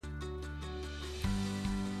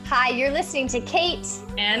Hi, you're listening to Kate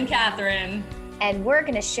and Catherine, and we're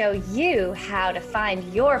going to show you how to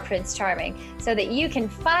find your Prince Charming so that you can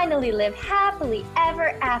finally live happily ever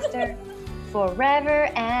after, forever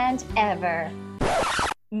and ever.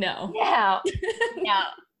 No. No.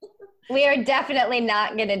 We are definitely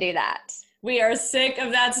not going to do that. We are sick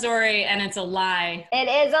of that story, and it's a lie.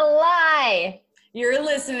 It is a lie. You're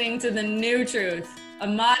listening to The New Truth, a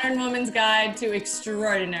modern woman's guide to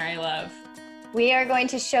extraordinary love. We are going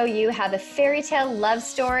to show you how the fairy tale love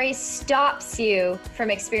story stops you from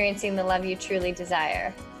experiencing the love you truly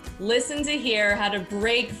desire. Listen to hear how to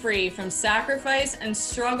break free from sacrifice and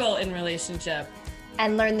struggle in relationship.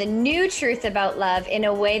 And learn the new truth about love in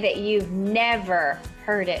a way that you've never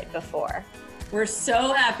heard it before. We're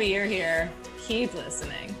so happy you're here. Keep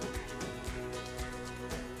listening.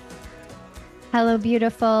 Hello,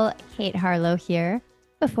 beautiful. Kate Harlow here.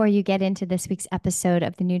 Before you get into this week's episode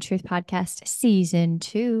of the New Truth Podcast, Season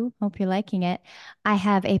 2, hope you're liking it, I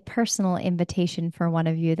have a personal invitation for one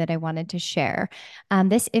of you that I wanted to share.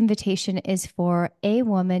 This invitation is for a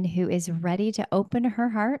woman who is ready to open her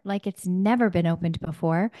heart like it's never been opened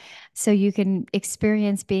before, so you can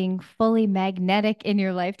experience being fully magnetic in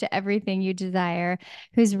your life to everything you desire,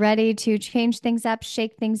 who's ready to change things up,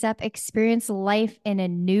 shake things up, experience life in a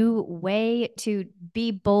new way, to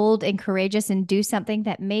be bold and courageous and do something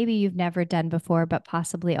that maybe you've never done before, but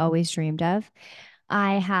possibly always dreamed of.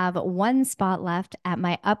 I have one spot left at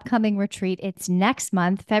my upcoming retreat. It's next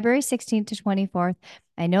month, February 16th to 24th.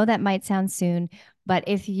 I know that might sound soon, but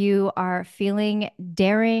if you are feeling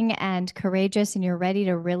daring and courageous and you're ready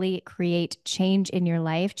to really create change in your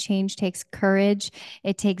life, change takes courage.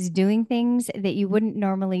 It takes doing things that you wouldn't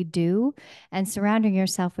normally do and surrounding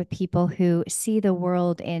yourself with people who see the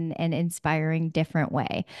world in an inspiring, different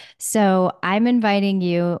way. So I'm inviting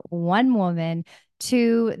you, one woman,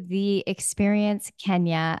 to the Experience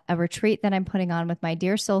Kenya, a retreat that I'm putting on with my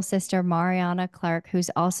dear soul sister, Mariana Clark,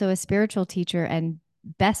 who's also a spiritual teacher and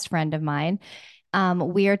best friend of mine.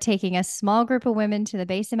 We are taking a small group of women to the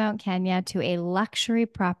base of Mount Kenya to a luxury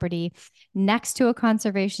property next to a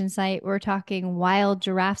conservation site. We're talking wild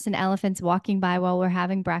giraffes and elephants walking by while we're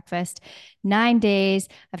having breakfast. 9 days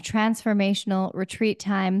of transformational retreat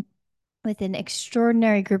time with an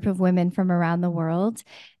extraordinary group of women from around the world,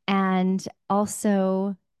 and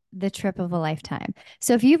also the trip of a lifetime.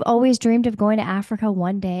 So if you've always dreamed of going to Africa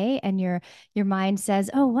one day and your mind says,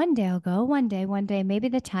 "Oh, one day I'll go, one day, maybe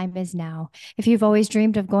the time is now." If you've always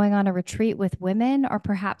dreamed of going on a retreat with women, or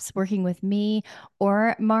perhaps working with me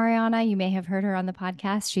or Mariana, you may have heard her on the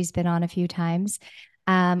podcast. She's been on a few times.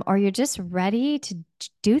 Or you're just ready to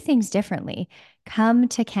do things differently, come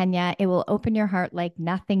to Kenya. It will open your heart like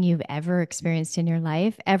nothing you've ever experienced in your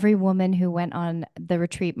life. Every woman who went on the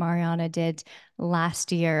retreat Mariana did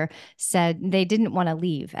last year said they didn't want to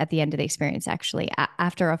leave at the end of the experience. Actually,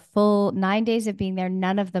 after a full 9 days of being there,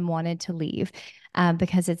 none of them wanted to leave,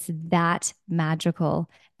 because it's that magical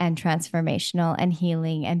and transformational and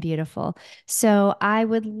healing and beautiful. So I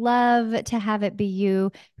would love to have it be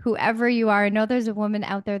you, whoever you are. I know there's a woman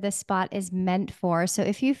out there this spot is meant for. So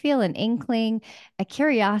if you feel an inkling, a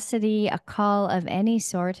curiosity, a call of any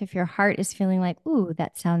sort, if your heart is feeling like, "Ooh,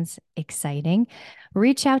 that sounds exciting,"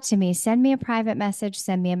 reach out to me. Send me a private message.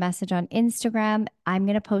 Send me a message on Instagram. I'm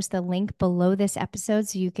going to post the link below this episode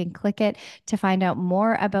so you can click it to find out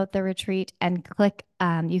more about the retreat, and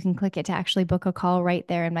you can click it to actually book a call right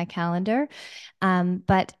there in my calendar.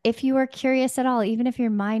 But if you are curious at all, even if your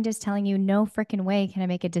mind is telling you no freaking way can I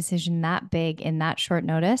make a decision that big in that short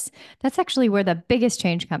notice, that's actually where the biggest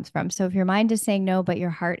change comes from. So if your mind is saying no, but your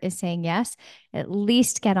heart is saying yes, at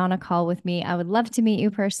least get on a call with me. I would love to meet you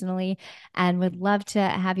personally and would love to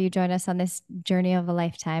have you join us on this journey of a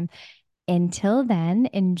lifetime. Until then,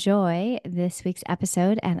 enjoy this week's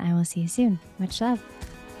episode, and I will see you soon. Much love.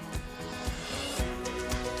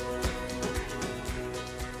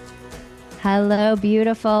 Hello,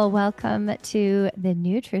 beautiful. Welcome to the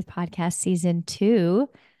New Truth Podcast, Season 2,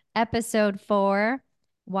 Episode 4,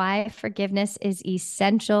 Why Forgiveness is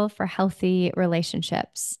Essential for Healthy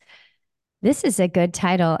Relationships. This is a good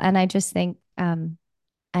title, and I just think, I'm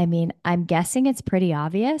guessing it's pretty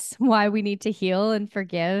obvious why we need to heal and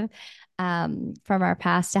forgive from our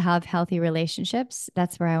past to have healthy relationships.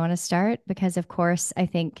 That's where I want to start, because, of course, I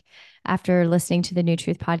think after listening to the New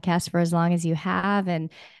Truth Podcast for as long as you have, and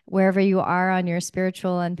wherever you are on your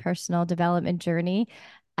spiritual and personal development journey,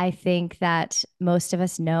 I think that most of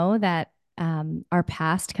us know that our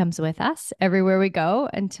past comes with us everywhere we go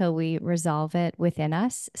until we resolve it within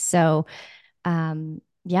us. So,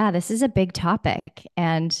 yeah, this is a big topic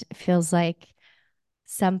and feels like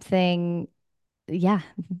something, yeah,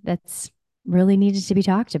 that's really needed to be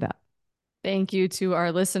talked about. Thank you to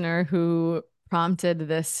our listener who prompted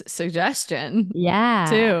this suggestion Yeah.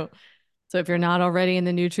 too. So if you're not already in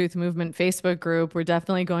the New Truth Movement Facebook group, we're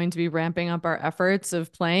definitely going to be ramping up our efforts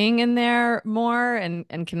of playing in there more and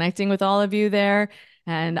connecting with all of you there.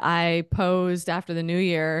 And I posed after the new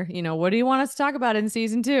year, what do you want us to talk about in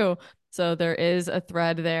season 2? So there is a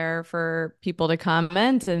thread there for people to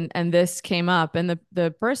comment, and this came up, and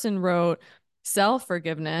the person wrote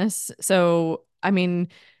self-forgiveness. So I mean,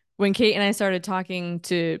 when Kate and I started talking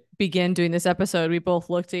to begin doing this episode, we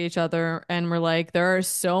both looked at each other and were like, there are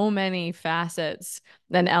so many facets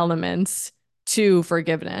and elements to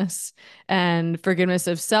forgiveness, and forgiveness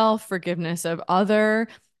of self, forgiveness of other.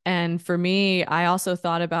 And for me, I also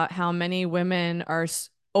thought about how many women are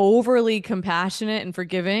overly compassionate and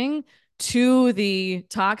forgiving to the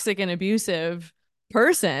toxic and abusive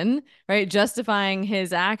person, right? Justifying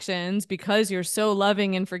his actions because you're so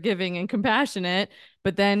loving and forgiving and compassionate,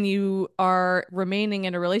 but then you are remaining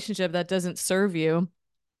in a relationship that doesn't serve you.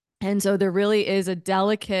 And so there really is a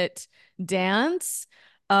delicate dance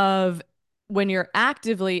of, when you're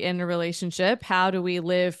actively in a relationship, how do we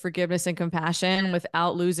live forgiveness and compassion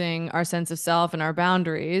without losing our sense of self and our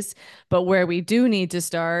boundaries? But where we do need to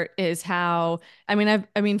start is how,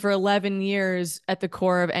 for 11 years at the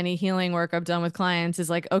core of any healing work I've done with clients is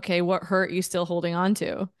like, okay, what hurt you still holding on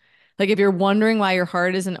to? Like, if you're wondering why your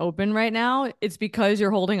heart isn't open right now, it's because you're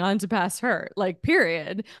holding on to past hurt, like,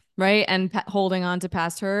 period. Right. And holding on to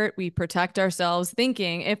past hurt, we protect ourselves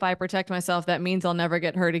thinking, if I protect myself, that means I'll never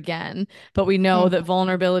get hurt again. But we know that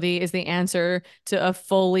vulnerability is the answer to a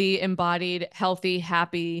fully embodied, healthy,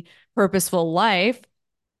 happy, purposeful life.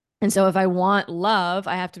 And so if I want love,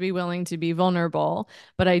 I have to be willing to be vulnerable.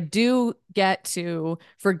 But I do get to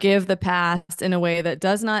forgive the past in a way that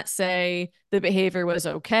does not say the behavior was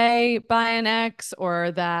okay by an ex,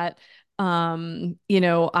 or that,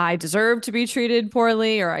 I deserve to be treated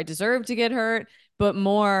poorly, or I deserve to get hurt, but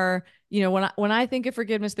more, when I think of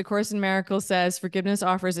forgiveness, the Course in Miracles says forgiveness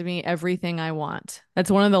offers me everything I want.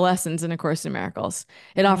 That's one of the lessons in A Course in Miracles.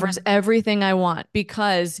 It offers everything I want,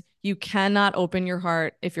 because you cannot open your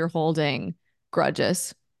heart if you're holding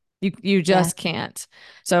grudges. You just can't.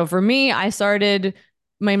 So for me, I started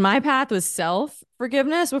my path was self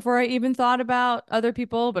forgiveness before I even thought about other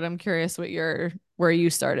people. But I'm curious where you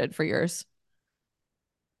started for yours.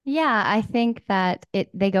 Yeah, I think that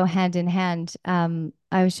they go hand in hand.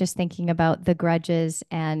 I was just thinking about the grudges,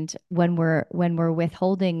 and when we're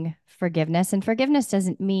withholding forgiveness, and forgiveness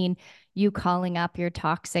doesn't mean you calling up your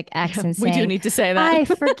toxic ex and We do saying, need to say that. I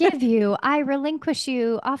forgive you. I relinquish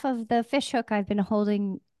you off of the fishhook I've been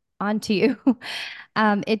holding onto you.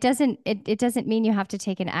 It doesn't mean you have to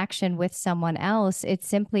take an action with someone else. It's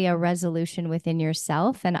simply a resolution within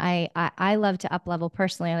yourself. And I love to up level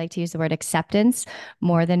personally. I like to use the word acceptance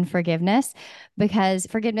more than forgiveness, because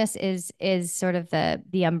forgiveness is sort of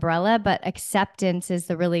the umbrella, but acceptance is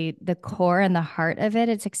the core and the heart of it.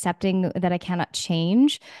 It's accepting that I cannot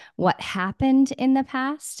change what happened in the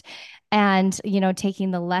past, and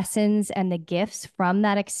taking the lessons and the gifts from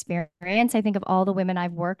that experience. I think of all the women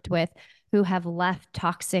I've worked with who have left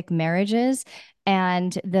toxic marriages,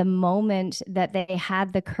 and the moment that they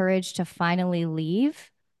had the courage to finally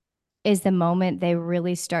leave is the moment they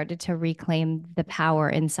really started to reclaim the power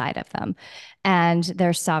inside of them and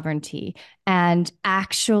their sovereignty, and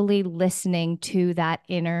actually listening to that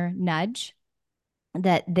inner nudge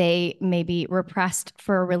that they maybe repressed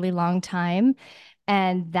for a really long time.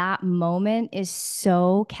 And that moment is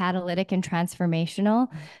so catalytic and transformational.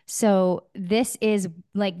 So, this is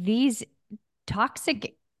like, these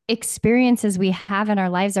toxic experiences we have in our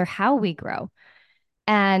lives are how we grow.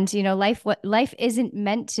 And life isn't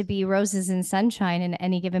meant to be roses and sunshine in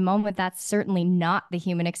any given moment. That's certainly not the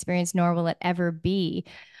human experience, nor will it ever be.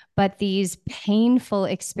 But these painful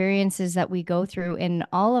experiences that we go through in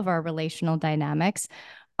all of our relational dynamics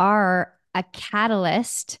are a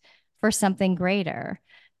catalyst for something greater.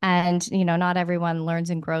 And not everyone learns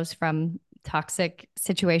and grows from toxic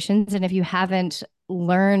situations. And if you haven't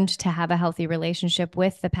learned to have a healthy relationship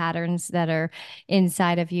with the patterns that are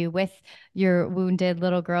inside of you, with your wounded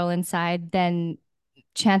little girl inside, then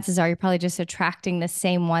chances are you're probably just attracting the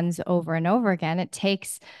same ones over and over again. It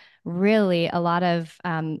takes really a lot of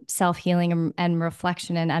self-healing and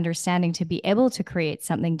reflection and understanding to be able to create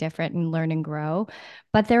something different and learn and grow.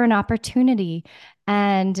 But they're an opportunity.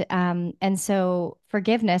 And so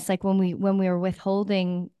forgiveness, like when we were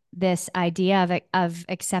withholding this idea of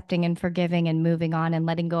accepting and forgiving and moving on and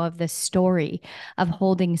letting go of the story of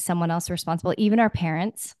holding someone else responsible, even our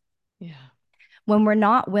parents. Yeah. When we're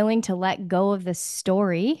not willing to let go of the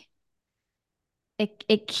story,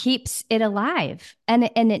 it keeps it alive, and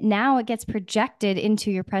it now it gets projected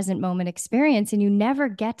into your present moment experience, and you never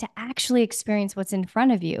get to actually experience what's in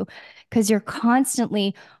front of you because you're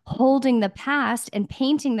constantly holding the past and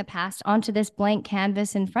painting the past onto this blank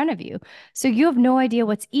canvas in front of you. So you have no idea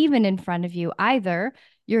what's even in front of you either.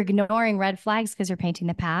 You're ignoring red flags because you're painting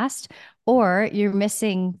the past, or you're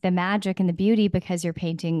missing the magic and the beauty because you're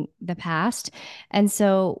painting the past. And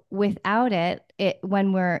so without it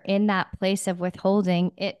when we're in that place of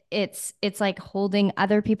withholding, it's like holding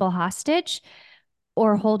other people hostage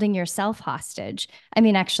or holding yourself hostage. I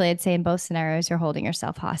mean, actually, I'd say in both scenarios, you're holding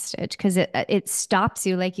yourself hostage because it stops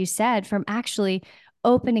you, like you said, from actually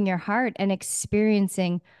opening your heart and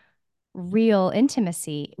experiencing real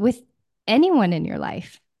intimacy with anyone in your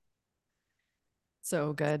life.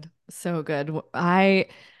 So good. So good. I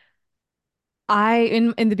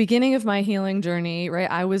in the beginning of my healing journey, right,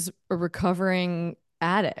 I was a recovering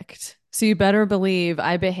addict. So you better believe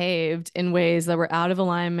I behaved in ways that were out of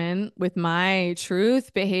alignment with my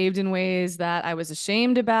truth, behaved in ways that I was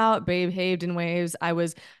ashamed about, behaved in ways I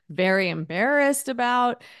was very embarrassed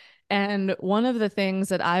about. And one of the things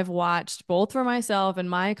that I've watched both for myself and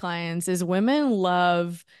my clients is women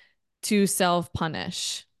love to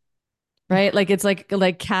self-punish, right? Like it's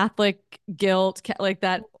like Catholic guilt, like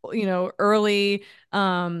that, early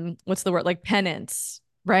what's the word? Like penance,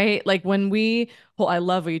 right? Like when I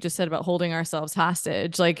love what you just said about holding ourselves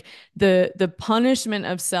hostage. Like the punishment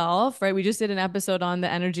of self, right? We just did an episode on the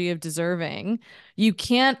energy of deserving. You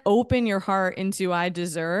can't open your heart into I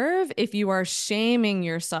deserve if you are shaming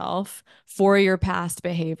yourself for your past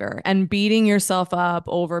behavior and beating yourself up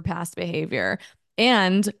over past behavior.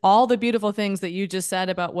 And all the beautiful things that you just said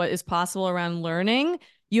about what is possible around learning,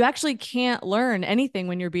 you actually can't learn anything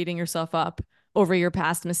when you're beating yourself up over your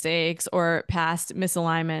past mistakes or past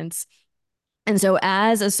misalignments. And so,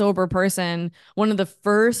 as a sober person, one of the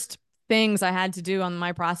first things I had to do on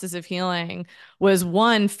my process of healing was,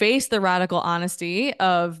 one, face the radical honesty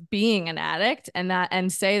of being an addict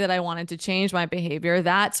and say that I wanted to change my behavior.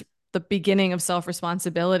 That's the beginning of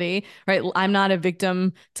self-responsibility, right? I'm not a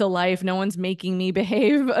victim to life. No one's making me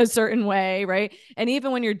behave a certain way, right? And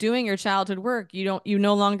even when you're doing your childhood work, you're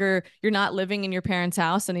not living in your parents'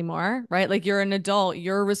 house anymore, right? Like you're an adult,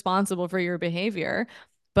 you're responsible for your behavior.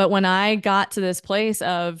 But when I got to this place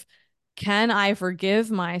of, can I forgive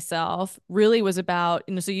myself, really was about,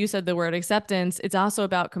 so you said the word acceptance, it's also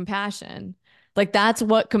about compassion. Like that's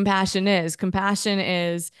what compassion is. Compassion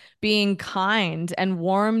is being kind and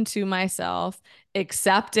warm to myself,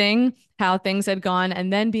 accepting how things had gone,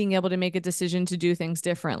 and then being able to make a decision to do things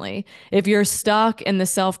differently. If you're stuck in the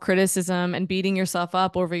self-criticism and beating yourself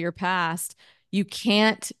up over your past, you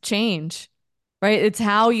can't change, right? It's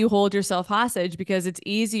how you hold yourself hostage, because it's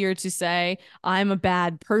easier to say, I'm a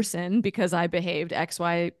bad person because I behaved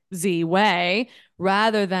XYZ way,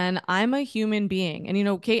 rather than I'm a human being.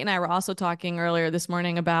 And, Kate and I were also talking earlier this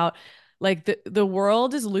morning about like the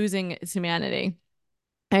world is losing its humanity.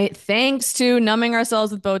 Right? Thanks to numbing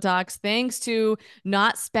ourselves with Botox, thanks to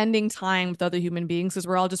not spending time with other human beings because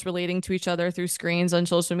we're all just relating to each other through screens on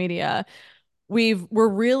social media. We're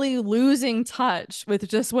really losing touch with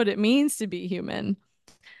just what it means to be human.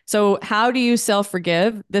 So how do you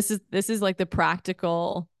self-forgive? This is like the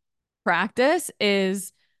practical practice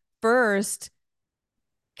is, first,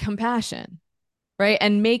 compassion, right?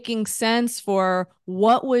 And making sense for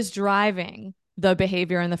what was driving the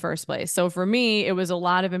behavior in the first place. So for me, it was a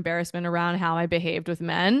lot of embarrassment around how I behaved with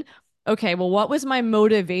men. Okay, well, what was my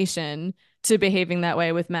motivation to behaving that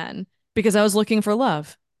way with men? Because I was looking for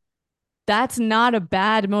love. That's not a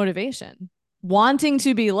bad motivation. Wanting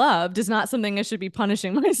to be loved is not something I should be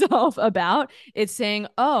punishing myself about. It's saying,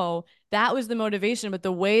 oh, that was the motivation, but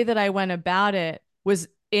the way that I went about it was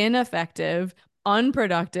ineffective,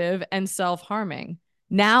 unproductive, and self-harming.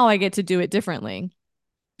 Now I get to do it differently.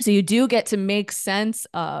 So you do get to make sense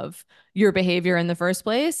of your behavior in the first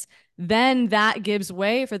place. Then that gives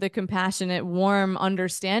way for the compassionate, warm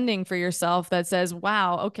understanding for yourself that says,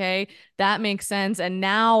 wow, okay, that makes sense. And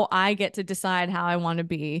now I get to decide how I want to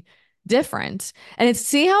be different. And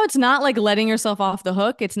see how it's not like letting yourself off the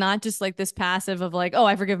hook. It's not just like this passive of like, oh,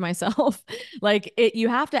 I forgive myself. Like you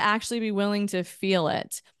have to actually be willing to feel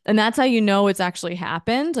it. And that's how you know it's actually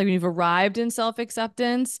happened. Like when you've arrived in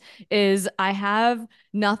self-acceptance, is I have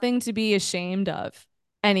nothing to be ashamed of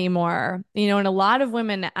anymore. And a lot of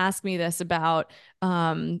women ask me this about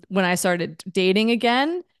when I started dating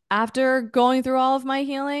again after going through all of my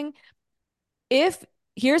healing.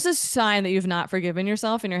 Here's a sign that you've not forgiven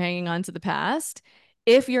yourself and you're hanging on to the past: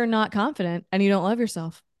 if you're not confident and you don't love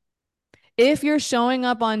yourself. If you're showing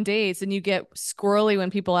up on dates and you get squirrely when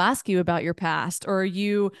people ask you about your past, or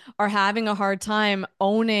you are having a hard time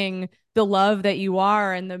owning the love that you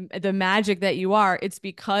are and the magic that you are, it's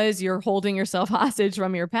because you're holding yourself hostage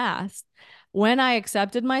from your past. When I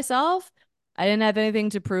accepted myself, I didn't have anything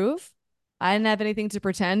to prove. I didn't have anything to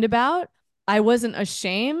pretend about. I wasn't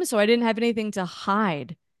ashamed, so I didn't have anything to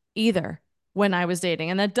hide either when I was dating.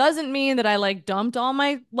 And that doesn't mean that I like dumped all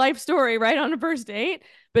my life story right on a first date,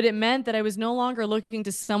 but it meant that I was no longer looking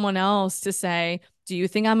to someone else to say, do you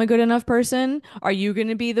think I'm a good enough person? Are you going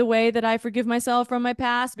to be the way that I forgive myself from my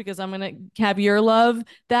past because I'm going to have your love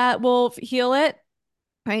that will heal it?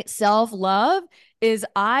 Right? Self-love is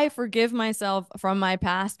I forgive myself from my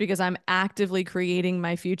past because I'm actively creating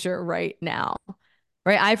my future right now.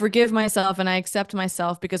 Right? I forgive myself and I accept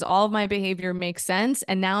myself because all of my behavior makes sense.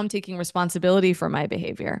 And now I'm taking responsibility for my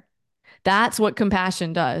behavior. That's what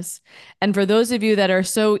compassion does. And for those of you that are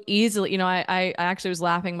so easily, I actually was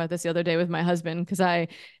laughing about this the other day with my husband because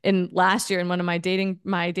in last year in one of my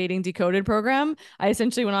dating decoded program, I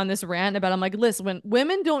essentially went on this rant about, I'm like, listen,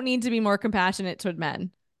 women don't need to be more compassionate toward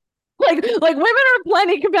men. Like women are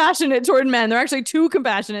plenty compassionate toward men. They're actually too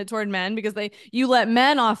compassionate toward men because you let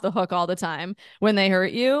men off the hook all the time when they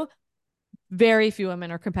hurt you. Very few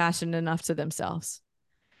women are compassionate enough to themselves.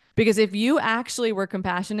 Because if you actually were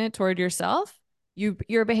compassionate toward yourself,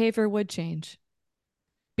 your behavior would change.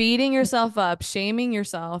 Beating yourself up, shaming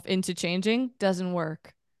yourself into changing doesn't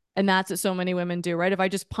work. And that's what so many women do, right? If I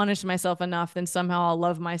just punish myself enough, then somehow I'll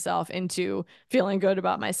love myself into feeling good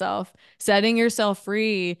about myself. Setting yourself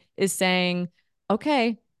free is saying,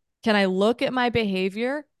 okay, can I look at my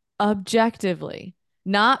behavior objectively?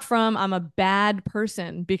 Not from I'm a bad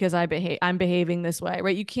person because I'm behaving this way,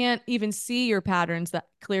 right? You can't even see your patterns that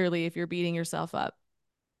clearly if you're beating yourself up.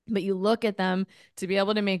 But you look at them to be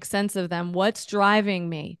able to make sense of them. What's driving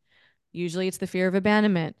me? Usually it's the fear of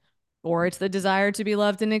abandonment, or it's the desire to be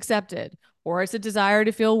loved and accepted, or it's a desire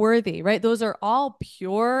to feel worthy, right? Those are all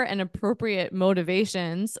pure and appropriate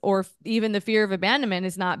motivations, or even the fear of abandonment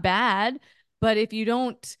is not bad. But if you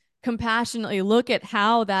don't compassionately look at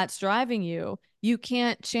how that's driving you, you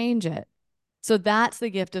can't change it. So that's the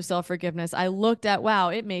gift of self-forgiveness. I looked at,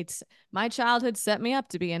 wow, my childhood set me up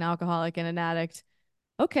to be an alcoholic and an addict.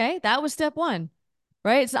 Okay, that was step one,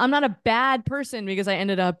 right? So I'm not a bad person because I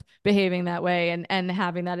ended up behaving that way and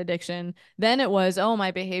having that addiction. Then it was, oh, my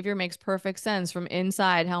behavior makes perfect sense from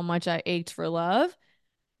inside how much I ached for love.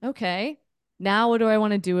 Okay, now what do I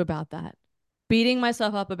want to do about that? Beating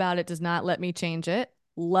myself up about it does not let me change it.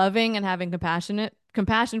 Loving and having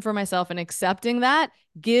compassion for myself and accepting that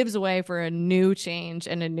gives way for a new change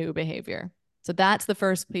and a new behavior. So that's the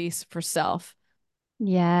first piece for self.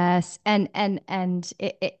 Yes.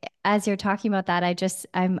 As you're talking about that,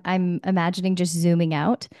 I'm imagining just zooming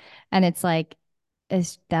out, and it's like,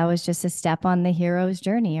 that was just a step on the hero's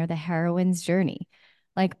journey or the heroine's journey.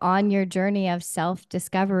 Like on your journey of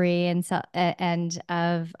self-discovery and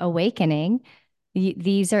of awakening,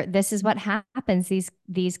 this is what happens.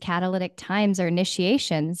 These catalytic times are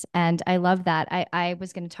initiations. And I love that. I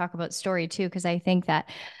was going to talk about story too, because I think that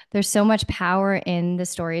there's so much power in the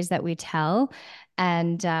stories that we tell.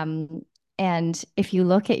 And if you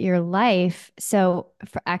look at your life,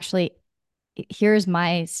 here's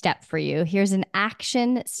my step for you. Here's an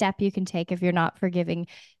action step you can take if you're not forgiving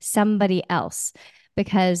somebody else.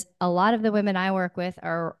 Because a lot of the women I work with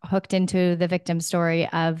are hooked into the victim story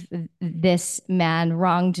of this man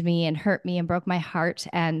wronged me and hurt me and broke my heart,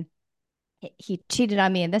 and he cheated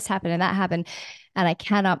on me and this happened and that happened, and I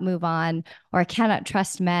cannot move on, or I cannot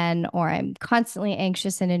trust men, or I'm constantly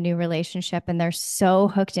anxious in a new relationship. And they're so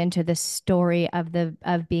hooked into the story of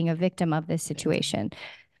being a victim of this situation.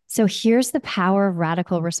 So here's the power of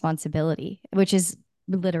radical responsibility, which is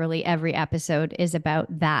literally every episode is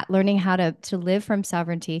about that, learning how to live from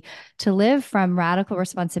sovereignty, to live from radical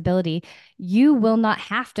responsibility. You will not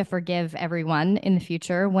have to forgive everyone in the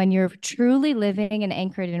future when you're truly living and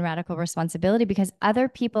anchored in radical responsibility, because other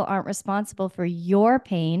people aren't responsible for your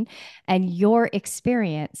pain and your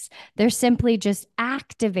experience. They're simply just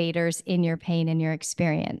activators in your pain and your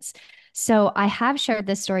experience. So I have shared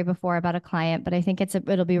this story before about a client, but I think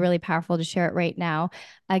it'll be really powerful to share it right now.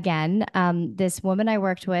 Again, this woman I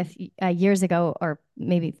worked with years ago, or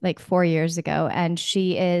maybe like 4 years ago, and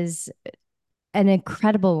she is an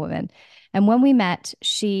incredible woman. And when we met,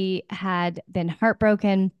 she had been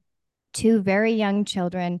heartbroken, 2 very young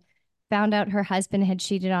children, found out her husband had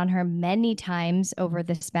cheated on her many times over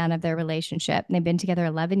the span of their relationship. They've been together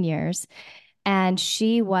 11 years. And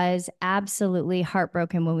she was absolutely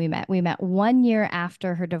heartbroken when we met. We met 1 year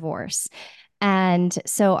after her divorce. And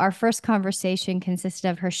so our first conversation consisted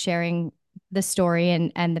of her sharing the story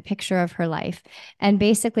and the picture of her life. And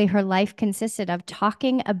basically, her life consisted of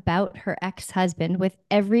talking about her ex husband with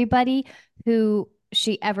everybody who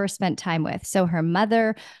she ever spent time with. So, her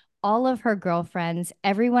mother, all of her girlfriends,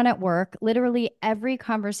 everyone at work, literally every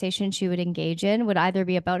conversation she would engage in would either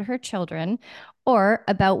be about her children or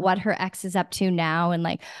about what her ex is up to now and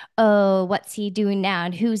like, oh, what's he doing now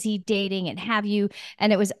and who's he dating and have you.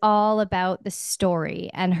 And it was all about the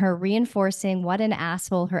story and her reinforcing what an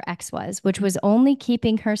asshole her ex was, which was only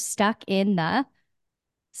keeping her stuck in the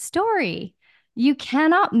story. You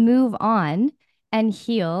cannot move on and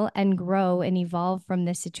heal and grow and evolve from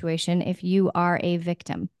this situation if you are a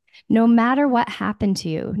victim. No matter what happened to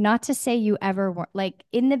you, not to say you ever were like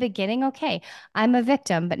in the beginning, okay, I'm a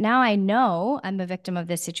victim, but now I know I'm a victim of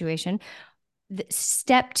this situation.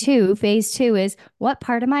 Step two, phase two is what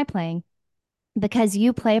part am I playing? Because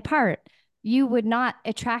you play a part. You would not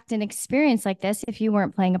attract an experience like this if you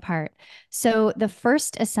weren't playing a part. So, the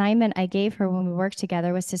first assignment I gave her when we worked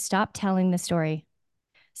together was to stop telling the story,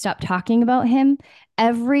 stop talking about him.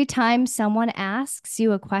 Every time someone asks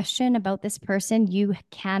you a question about this person you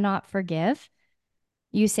cannot forgive,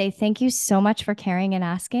 you say, thank you so much for caring and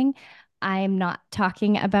asking. I'm not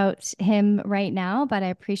talking about him right now, but I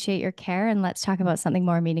appreciate your care. And let's talk about something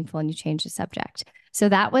more meaningful. And you change the subject. So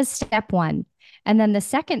that was step one. And then the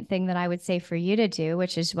second thing that I would say for you to do,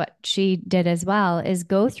 which is what she did as well, is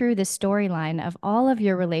go through the storyline of all of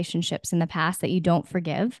your relationships in the past that you don't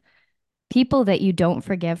forgive, people that you don't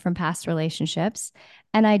forgive from past relationships,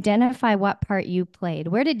 and identify what part you played.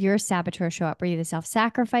 Where did your saboteur show up? Were you the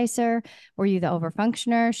self-sacrificer? Were you the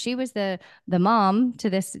overfunctioner? She was the mom to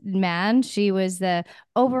this man. She was the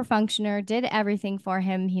overfunctioner, did everything for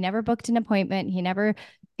him. He never booked an appointment. He never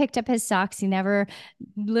picked up his socks. He never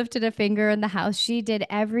lifted a finger in the house. She did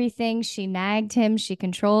everything. She nagged him. She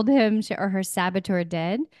controlled him, or her saboteur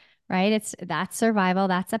did, right? That's survival.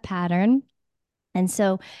 That's a pattern. And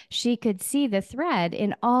so she could see the thread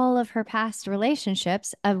in all of her past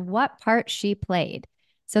relationships of what part she played.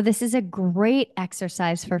 So this is a great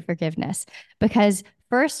exercise for forgiveness because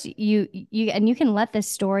first you can let this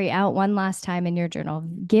story out one last time in your journal.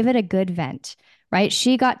 Give it a good vent, right?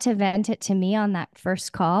 She got to vent it to me on that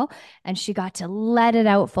first call and she got to let it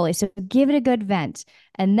out fully. So give it a good vent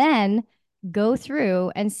and then go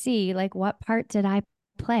through and see like what part did I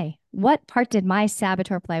play? What part did my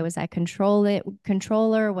saboteur play? Was I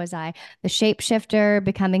controller? Was I the shapeshifter,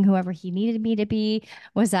 becoming whoever he needed me to be?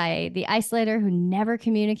 Was I the isolator who never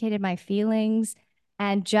communicated my feelings?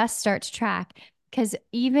 And just start to track. Because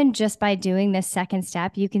even just by doing this second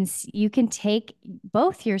step, you can take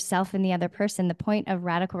both yourself and the other person. The point of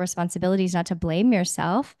radical responsibility is not to blame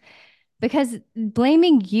yourself, because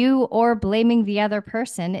blaming you or blaming the other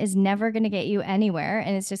person is never going to get you anywhere.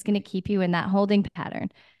 And it's just going to keep you in that holding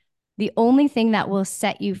pattern. The only thing that will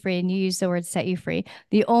set you free, and you use the word set you free,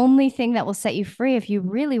 the only thing that will set you free if you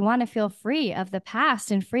really want to feel free of the past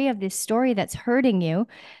and free of this story that's hurting you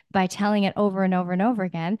by telling it over and over and over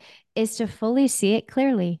again, is to fully see it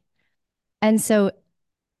clearly. And so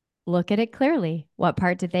look at it clearly. What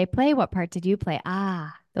part did they play? What part did you play?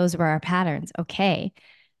 Ah, those were our patterns. Okay.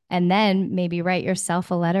 And then maybe write yourself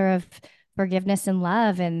a letter of forgiveness and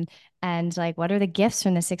love and like what are the gifts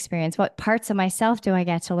from this experience? What parts of myself do I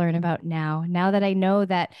get to learn about now that I know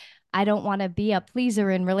that I don't want to be a pleaser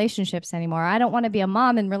in relationships anymore. I don't want to be a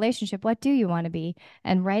mom in relationship. What do you want to be?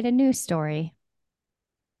 And write a new story.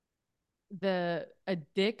 The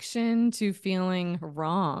addiction to feeling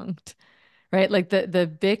wronged, right? Like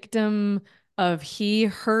the victim of he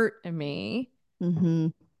hurt me. Mm-hmm.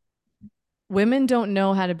 Women don't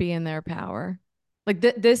know how to be in their power. Like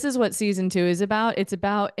this is what season 2 is about. It's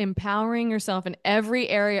about empowering yourself in every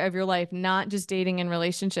area of your life, not just dating and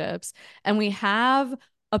relationships. And we have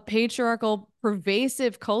a patriarchal,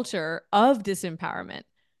 pervasive culture of disempowerment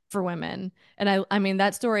for women. And I mean,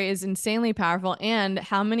 that story is insanely powerful. And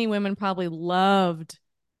how many women probably loved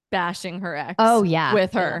bashing her ex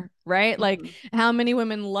with her, right? Mm-hmm. Like how many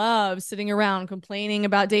women love sitting around complaining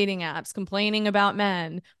about dating apps, complaining about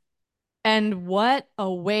men. And what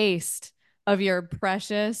a waste of your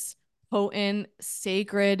precious, potent,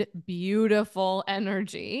 sacred, beautiful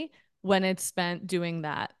energy when it's spent doing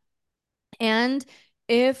that. And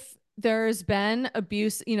if there's been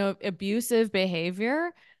abusive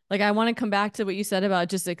behavior, like I want to come back to what you said about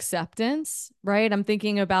just acceptance, right? I'm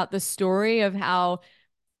thinking about the story of how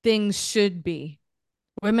things should be.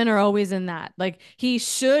 Women are always in that. Like he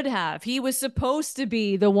was supposed to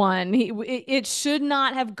be the one. It should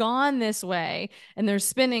not have gone this way. And they're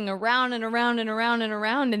spinning around and around and around and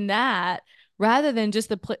around in that, rather than just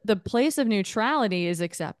the place of neutrality is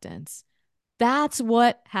acceptance. That's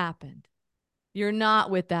what happened. You're not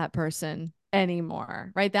with that person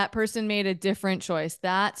anymore, right? That person made a different choice.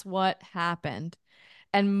 That's what happened.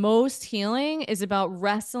 And most healing is about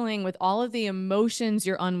wrestling with all of the emotions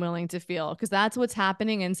you're unwilling to feel, because that's what's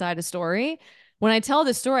happening inside a story. When I tell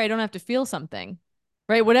the story, I don't have to feel something,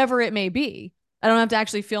 right? Whatever it may be. I don't have to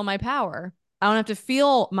actually feel my power. I don't have to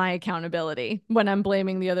feel my accountability when I'm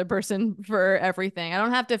blaming the other person for everything. I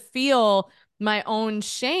don't have to feel my own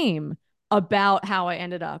shame about how I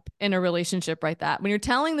ended up in a relationship like that. When you're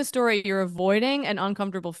telling the story, you're avoiding an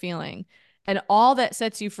uncomfortable feeling. And all that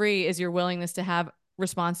sets you free is your willingness to have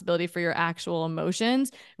responsibility for your actual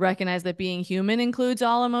emotions. Recognize that being human includes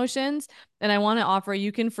all emotions. And I want to offer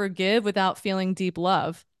you can forgive without feeling deep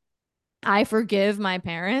love. I forgive my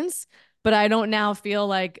parents, but I don't now feel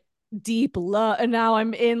like deep love. And now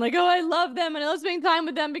I'm in like, oh, I love them and I love spending time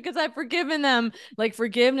with them because I've forgiven them. Like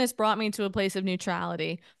forgiveness brought me to a place of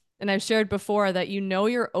neutrality. And I've shared before that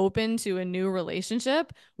you're open to a new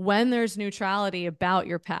relationship when there's neutrality about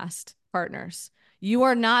your past partners. You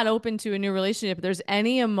are not open to a new relationship. If there's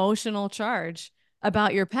any emotional charge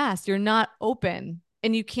about your past, you're not open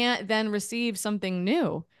and you can't then receive something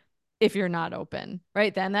new if you're not open,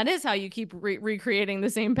 right? Then that is how you keep recreating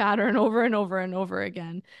the same pattern over and over and over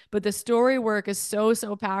again. But the story work is so,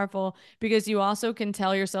 so powerful because you also can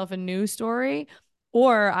tell yourself a new story.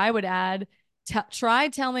 Or I would add, try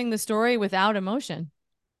telling the story without emotion.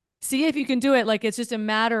 See if you can do it like it's just a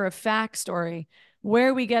matter of fact story.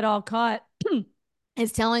 Where we get all caught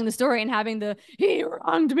is telling the story and having he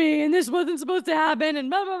wronged me and this wasn't supposed to happen and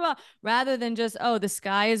blah, blah, blah, rather than just, oh, the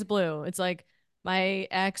sky is blue. It's like, my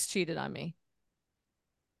ex cheated on me.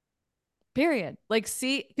 Period. Like,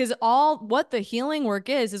 see, because all what the healing work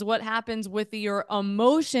is what happens with your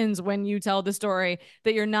emotions when you tell the story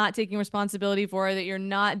that you're not taking responsibility for, that you're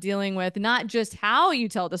not dealing with, not just how you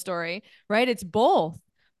tell the story, right? It's both.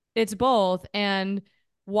 It's both. And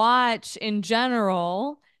watch in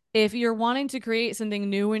general, if you're wanting to create something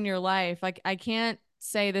new in your life, like I can't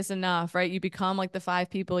say this enough, right? You become like the 5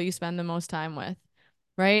 people you spend the most time with,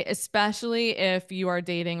 right? Especially if you are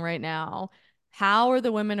dating right now. How are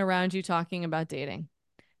the women around you talking about dating?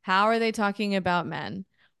 How are they talking about men?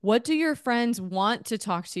 What do your friends want to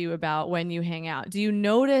talk to you about when you hang out? Do you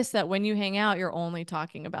notice that when you hang out, you're only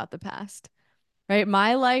talking about the past? Right?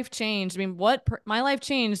 My life changed. I mean, my life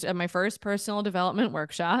changed at my first personal development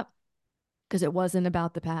workshop because it wasn't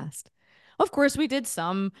about the past. Of course, we did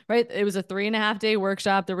some, right? It was a 3.5-day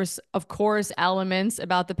workshop. There was, of course, elements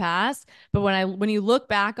about the past, but when you look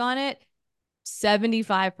back on it,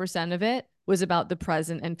 75% of it was about the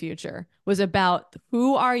present and future, was about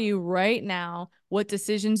who are you right now? What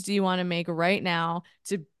decisions do you want to make right now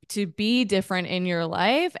to be different in your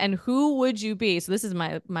life? And who would you be? So this is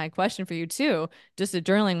my question for you too, just a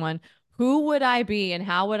journaling one. Who would I be and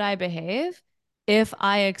how would I behave if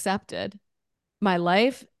I accepted my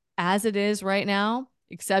life as it is right now,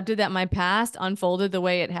 accepted that my past unfolded the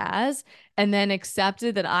way it has, and then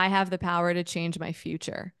accepted that I have the power to change my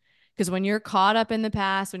future? Because when you're caught up in the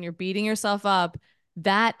past, when you're beating yourself up,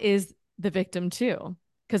 that is the victim too.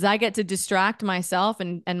 Because I get to distract myself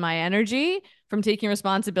and my energy from taking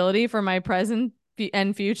responsibility for my present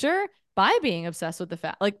and future by being obsessed with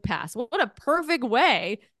the past. What a perfect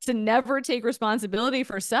way to never take responsibility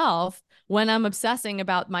for self when I'm obsessing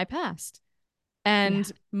about my past.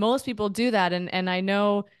 And most people do that. And I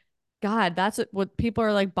know, God, that's what people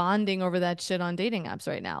are like bonding over that shit on dating apps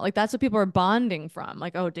right now. Like that's what people are bonding from.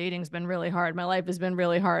 Like, oh, dating's been really hard. My life has been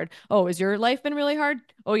really hard. Oh, has your life been really hard?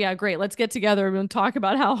 Oh yeah, great. Let's get together and talk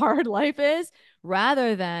about how hard life is,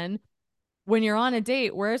 rather than when you're on a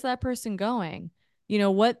date, where's that person going? You know,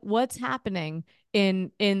 what's happening in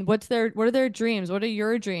what are their dreams? What are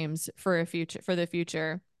your dreams for the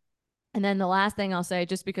future? And then the last thing I'll say,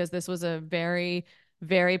 just because this was a very,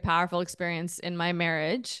 very powerful experience in my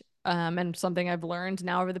marriage, and something I've learned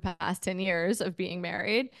now over the past 10 years of being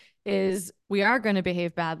married, is we are going to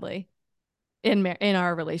behave badly in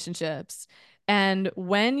our relationships. And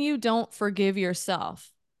when you don't forgive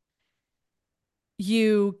yourself,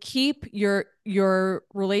 you keep your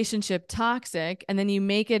relationship toxic and then you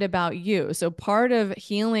make it about you. So part of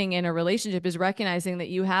healing in a relationship is recognizing that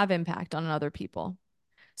you have impact on other people.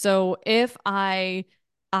 So if I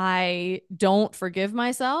don't forgive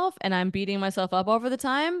myself and I'm beating myself up over the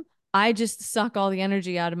time, I just suck all the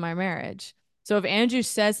energy out of my marriage. So if Andrew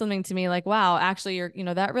says something to me like, wow, actually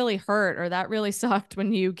that really hurt, or that really sucked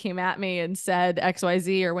when you came at me and said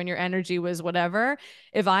XYZ, or when your energy was whatever,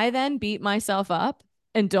 if I then beat myself up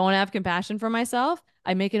and don't have compassion for myself,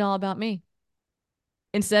 I make it all about me.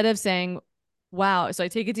 Instead of saying, wow. So I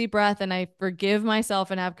take a deep breath and I forgive myself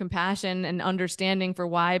and have compassion and understanding for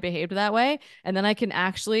why I behaved that way. And then I can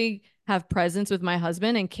actually have presence with my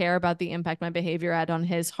husband and care about the impact my behavior had on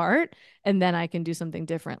his heart. And then I can do something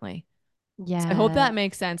differently. So I hope Yeah. that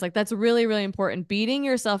makes sense. Like, that's really, really important. Beating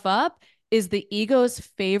yourself up is the ego's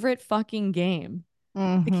favorite fucking game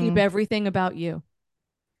to keep everything about you.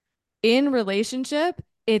 In relationship,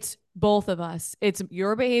 it's both of us. It's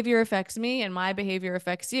your behavior affects me and my behavior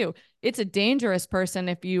affects you. It's a dangerous person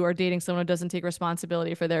if you are dating someone who doesn't take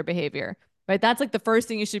responsibility for their behavior, right? That's like the first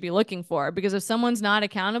thing you should be looking for, because if someone's not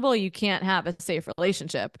accountable, you can't have a safe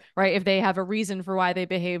relationship, right? If they have a reason for why they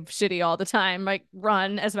behave shitty all the time, like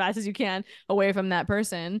run as fast as you can away from that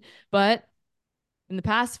person. But in the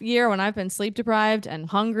past year, when I've been sleep deprived and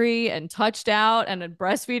hungry and touched out and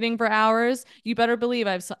breastfeeding for hours, you better believe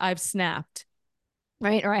I've snapped,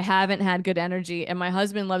 right? Or I haven't had good energy. And my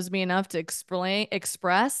husband loves me enough to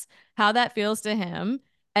express how that feels to him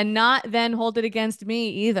and not then hold it against me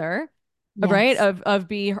either, right? Yes. Of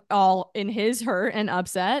be all in his hurt and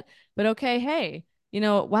upset. But okay, hey,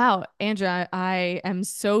 wow, Andrea, I am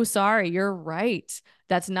so sorry. You're right.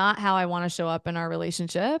 That's not how I want to show up in our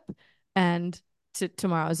relationship. And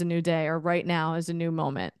tomorrow is a new day, or right now is a new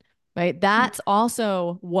moment, right? That's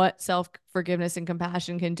also what self-forgiveness and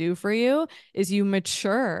compassion can do for you, is you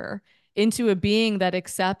mature into a being that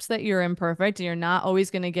accepts that you're imperfect and you're not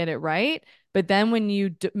always going to get it right. But then when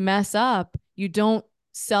you mess up, you don't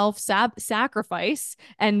sacrifice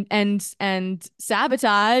and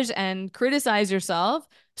sabotage and criticize yourself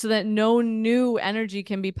so that no new energy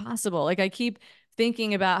can be possible. Like, I keep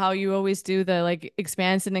thinking about how you always do the like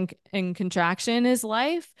expansion and contraction is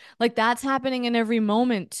life. Like, that's happening in every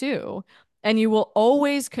moment too. And you will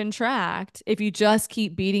always contract if you just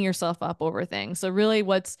keep beating yourself up over things. So really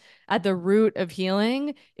what's at the root of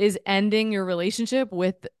healing is ending your relationship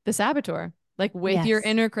with the saboteur, like with your Yes.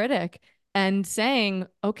 inner critic, and saying,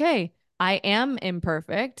 okay, I am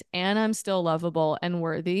imperfect and I'm still lovable and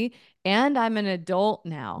worthy, and I'm an adult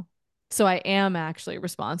now. So I am actually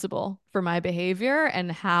responsible for my behavior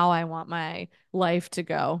and how I want my life to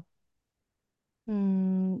go.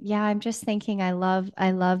 Yeah, I'm just thinking I love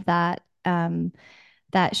that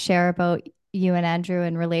that share about you and Andrew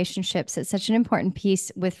and relationships. It's such an important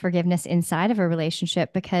piece with forgiveness inside of a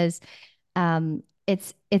relationship, because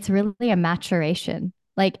it's really a maturation.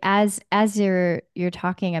 Like, as you're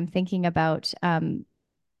talking, I'm thinking about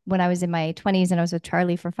when I was in my 20s and I was with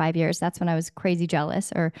Charlie for 5 years. That's when I was crazy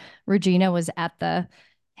jealous, or Regina was at the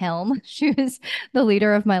helm. She was the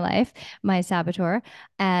leader of my life, my saboteur.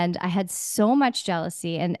 And I had so much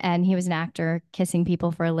jealousy. And he was an actor kissing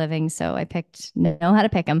people for a living. So I know how to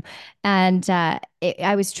pick him. And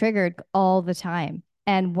I was triggered all the time.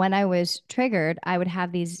 And when I was triggered, I would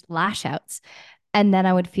have these lash outs. And then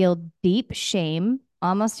I would feel deep shame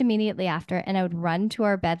almost immediately after. And I would run to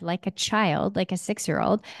our bed like a child, like a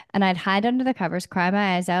 6-year-old. And I'd hide under the covers, cry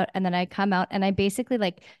my eyes out. And then I'd come out and I basically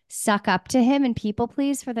like suck up to him and people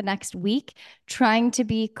please for the next week, trying to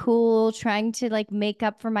be cool, trying to like make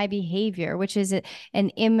up for my behavior, which is an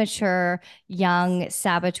immature, young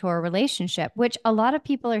saboteur relationship, which a lot of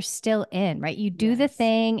people are still in, right? You do the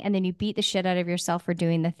thing and then you beat the shit out of yourself for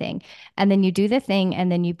doing the thing. And then you do the thing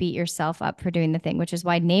and then you beat yourself up for doing the thing, which is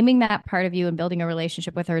why naming that part of you and building a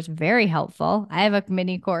relationship with her is very helpful. I have a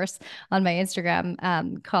mini course on my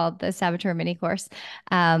Instagram called the Saboteur Mini Course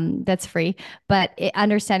that's free. But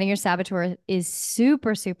understanding your saboteur is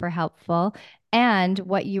super, super helpful. And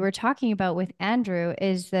what you were talking about with Andrew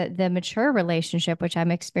is the mature relationship, which I'm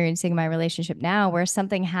experiencing in my relationship now, where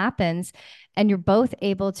something happens and you're both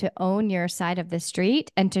able to own your side of the street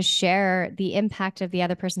and to share the impact of the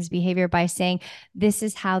other person's behavior by saying, this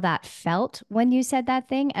is how that felt when you said that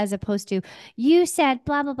thing, as opposed to, you said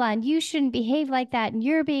blah, blah, blah, and you shouldn't behave like that. And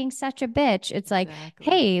you're being such a bitch. It's like,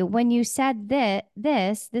 hey, when you said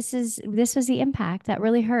this was the impact that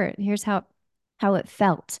really hurt. Here's how it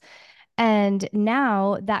felt. And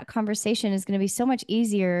now that conversation is going to be so much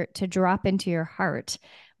easier to drop into your heart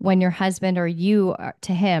when your husband or you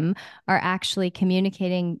to him are actually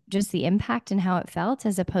communicating just the impact and how it felt,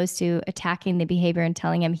 as opposed to attacking the behavior and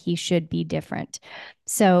telling him he should be different.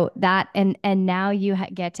 So that, and now you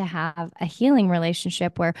get to have a healing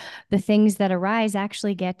relationship where the things that arise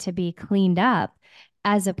actually get to be cleaned up,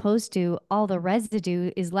 as opposed to all the residue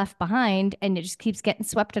is left behind and it just keeps getting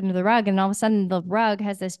swept under the rug. And all of a sudden the rug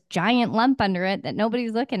has this giant lump under it that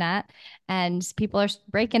nobody's looking at. And people are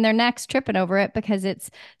breaking their necks, tripping over it because it's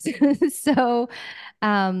so,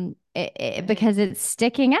 because it's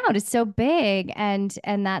sticking out. It's so big. And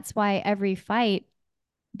that's why every fight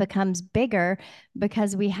becomes bigger,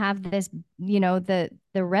 because we have this, the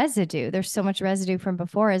the residue. There's so much residue from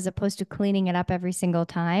before as opposed to cleaning it up every single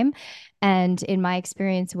time. And in my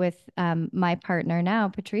experience with my partner now,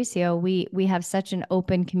 Patricio, we have such an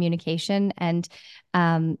open communication, and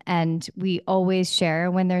we always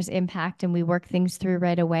share when there's impact, and we work things through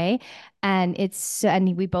right away. And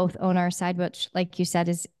we both own our side, which, like you said,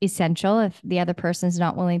 is essential. If the other person's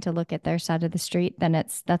not willing to look at their side of the street, then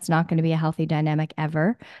that's not going to be a healthy dynamic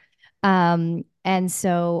ever. And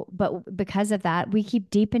so, but because of that, we keep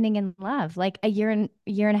deepening in love. Like a year and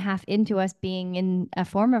a half into us being in a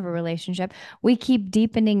form of a relationship, we keep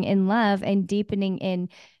deepening in love and deepening in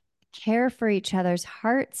care for each other's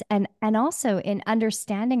hearts, and also in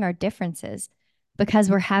understanding our differences because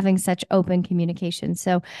we're having such open communication.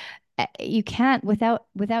 So you can't,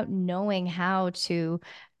 without knowing how to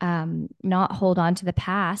not hold on to the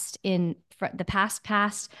past, in the past,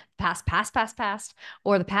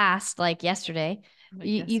 or the past like yesterday. Like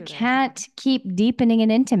You yesterday. can't keep deepening in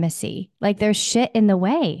intimacy. Like there's shit in the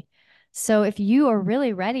way. So if you are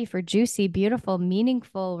really ready for juicy, beautiful,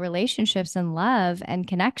 meaningful relationships and love and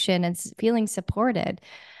connection and feeling supported,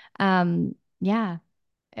 yeah,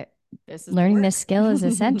 This is learning work. this skill is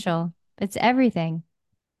essential. It's everything.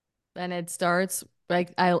 And it starts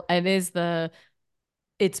like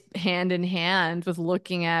it's hand in hand with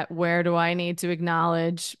looking at where do I need to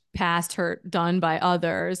acknowledge past hurt done by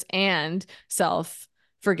others and self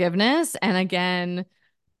forgiveness. And again,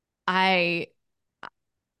 I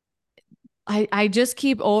I just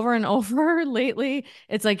keep over and over lately.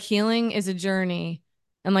 It's like healing is a journey.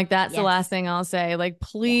 And like that's the last Yes. thing I'll say. Like, Yeah.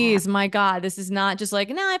 please, my God, this is not just like,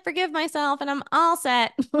 now I forgive myself and I'm all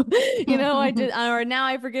set. I did, or now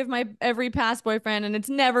I forgive my every past boyfriend and it's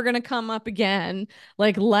never gonna come up again.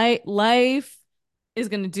 Like life is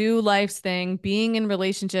gonna do life's thing. Being in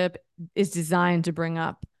relationship is designed to bring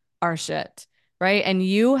up our shit. Right. And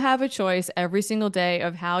you have a choice every single day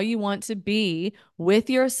of how you want to be with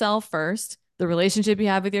yourself first, the relationship you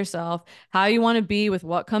have with yourself, how you want to be with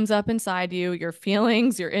what comes up inside you, your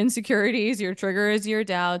feelings, your insecurities, your triggers, your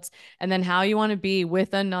doubts, and then how you want to be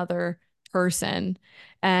with another person.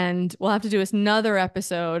 And we'll have to do another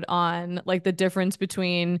episode on like the difference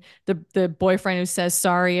between the boyfriend who says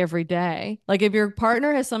sorry every day. Like if your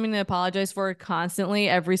partner has something to apologize for constantly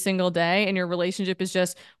every single day and your relationship is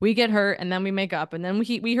just we get hurt and then we make up and then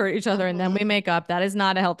we hurt each other and then we make up, that is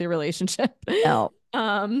not a healthy relationship. No.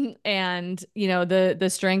 And the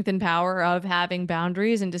strength and power of having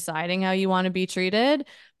boundaries and deciding how you want to be treated,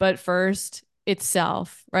 but first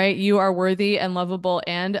itself, right? You are worthy and lovable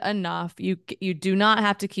and enough. You do not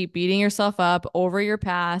have to keep beating yourself up over your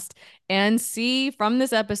past, and see from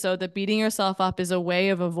this episode that beating yourself up is a way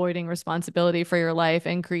of avoiding responsibility for your life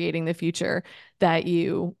and creating the future that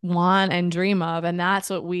you want and dream of. And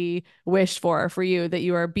that's what we wish for you, that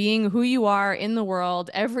you are being who you are in the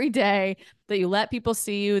world every day, that you let people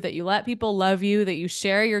see you, that you let people love you, that you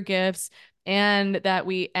share your gifts, and that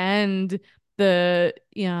we end the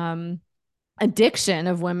addiction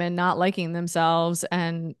of women not liking themselves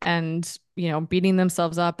and beating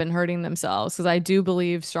themselves up and hurting themselves, because I do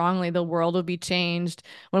believe strongly the world will be changed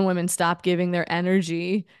when women stop giving their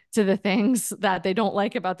energy to the things that they don't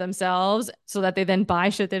like about themselves so that they then buy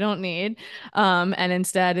shit they don't need, and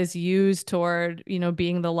instead is used toward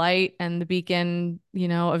being the light and the beacon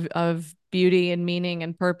of beauty and meaning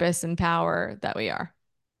and purpose and power that we are.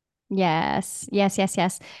 Yes. Yes, yes,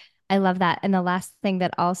 yes. I love that. And the last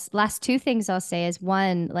two things I'll say is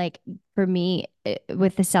one, like for me,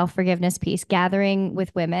 with the self-forgiveness piece, gathering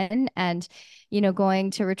with women and,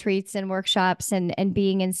 going to retreats and workshops and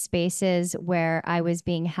being in spaces where I was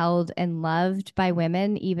being held and loved by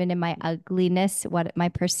women, even in my ugliness, what my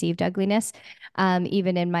perceived ugliness,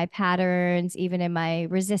 even in my patterns, even in my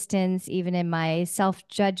resistance, even in my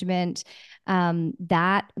self-judgment.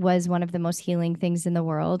 That was one of the most healing things in the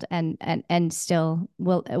world, and still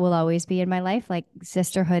will always be in my life. Like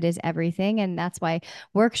sisterhood is everything, and that's why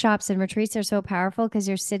workshops and retreats are so powerful, because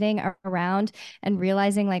you're sitting around and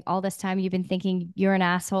realizing like all this time you've been thinking you're an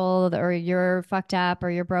asshole or you're fucked up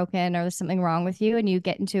or you're broken or there's something wrong with you, and you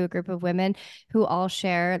get into a group of women who all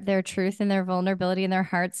share their truth and their vulnerability and their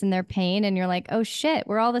hearts and their pain, and you're like, oh shit,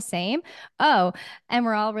 we're all the same. Oh, and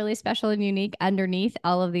we're all really special and unique underneath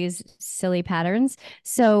all of these silly patterns.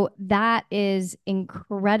 So that is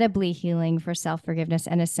incredibly healing for self-forgiveness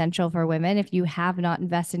and essential for women. If you have not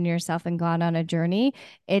invested in yourself and gone on a journey,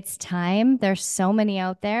 it's time. There's so many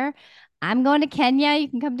out there. I'm going to Kenya. You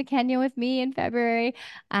can come to Kenya with me in February,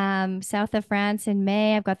 south of France in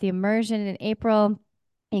May. I've got the immersion in April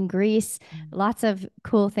in Greece. Lots of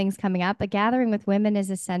cool things coming up. A gathering with women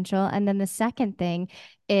is essential. And then the second thing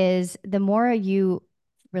is the more you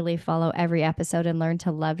really follow every episode and learn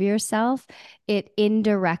to love yourself, it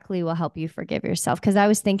indirectly will help you forgive yourself. Because I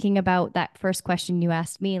was thinking about that first question you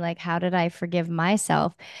asked me, like, how did I forgive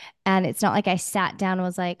myself? And it's not like I sat down and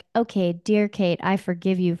was like, okay, dear Kate, I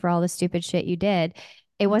forgive you for all the stupid shit you did.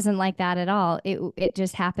 It wasn't like that at all. It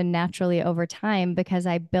just happened naturally over time because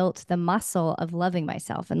I built the muscle of loving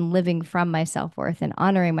myself and living from my self-worth and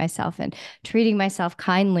honoring myself and treating myself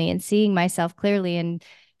kindly and seeing myself clearly and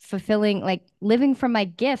fulfilling, like living from my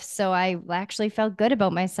gifts. So I actually felt good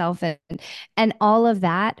about myself, and all of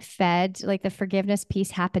that fed, like the forgiveness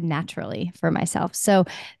piece happened naturally for myself. So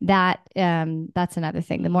that's another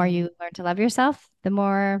thing. The more you learn to love yourself, the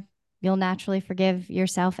more you'll naturally forgive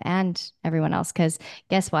yourself and everyone else. Because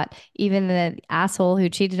guess what? Even the asshole who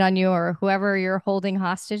cheated on you or whoever you're holding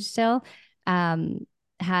hostage still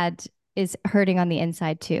is hurting on the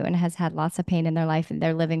inside too and has had lots of pain in their life, and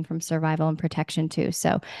they're living from survival and protection too.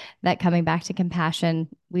 So that coming back to compassion,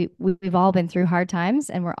 we've all been through hard times,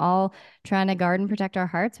 and we're all trying to guard and protect our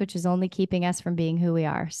hearts, which is only keeping us from being who we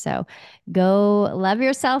are. So go love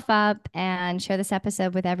yourself up and share this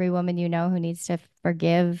episode with every woman you know who needs to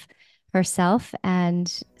forgive herself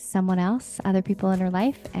and someone else, other people in her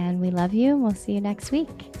life. And we love you. We'll see you next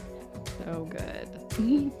week. So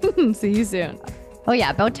good. See you soon. Oh yeah,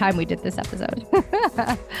 about time we did this episode.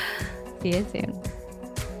 See you soon.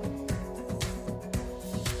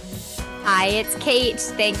 Hi, it's Kate.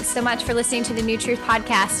 Thanks so much for listening to the New Truth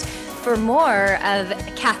podcast. For more of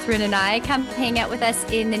Catherine and I, come hang out with us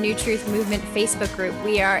in the New Truth Movement Facebook group.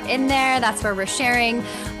 We are in there. That's where we're sharing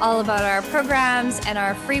all about our programs and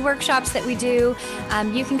our free workshops that we do.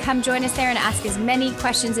 You can come join us there and ask as many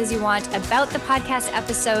questions as you want about the podcast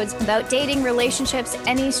episodes, about dating, relationships,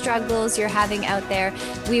 any struggles you're having out there.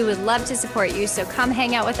 We would love to support you. So come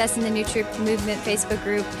hang out with us in the New Truth Movement Facebook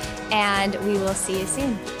group, and we will see you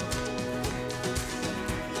soon.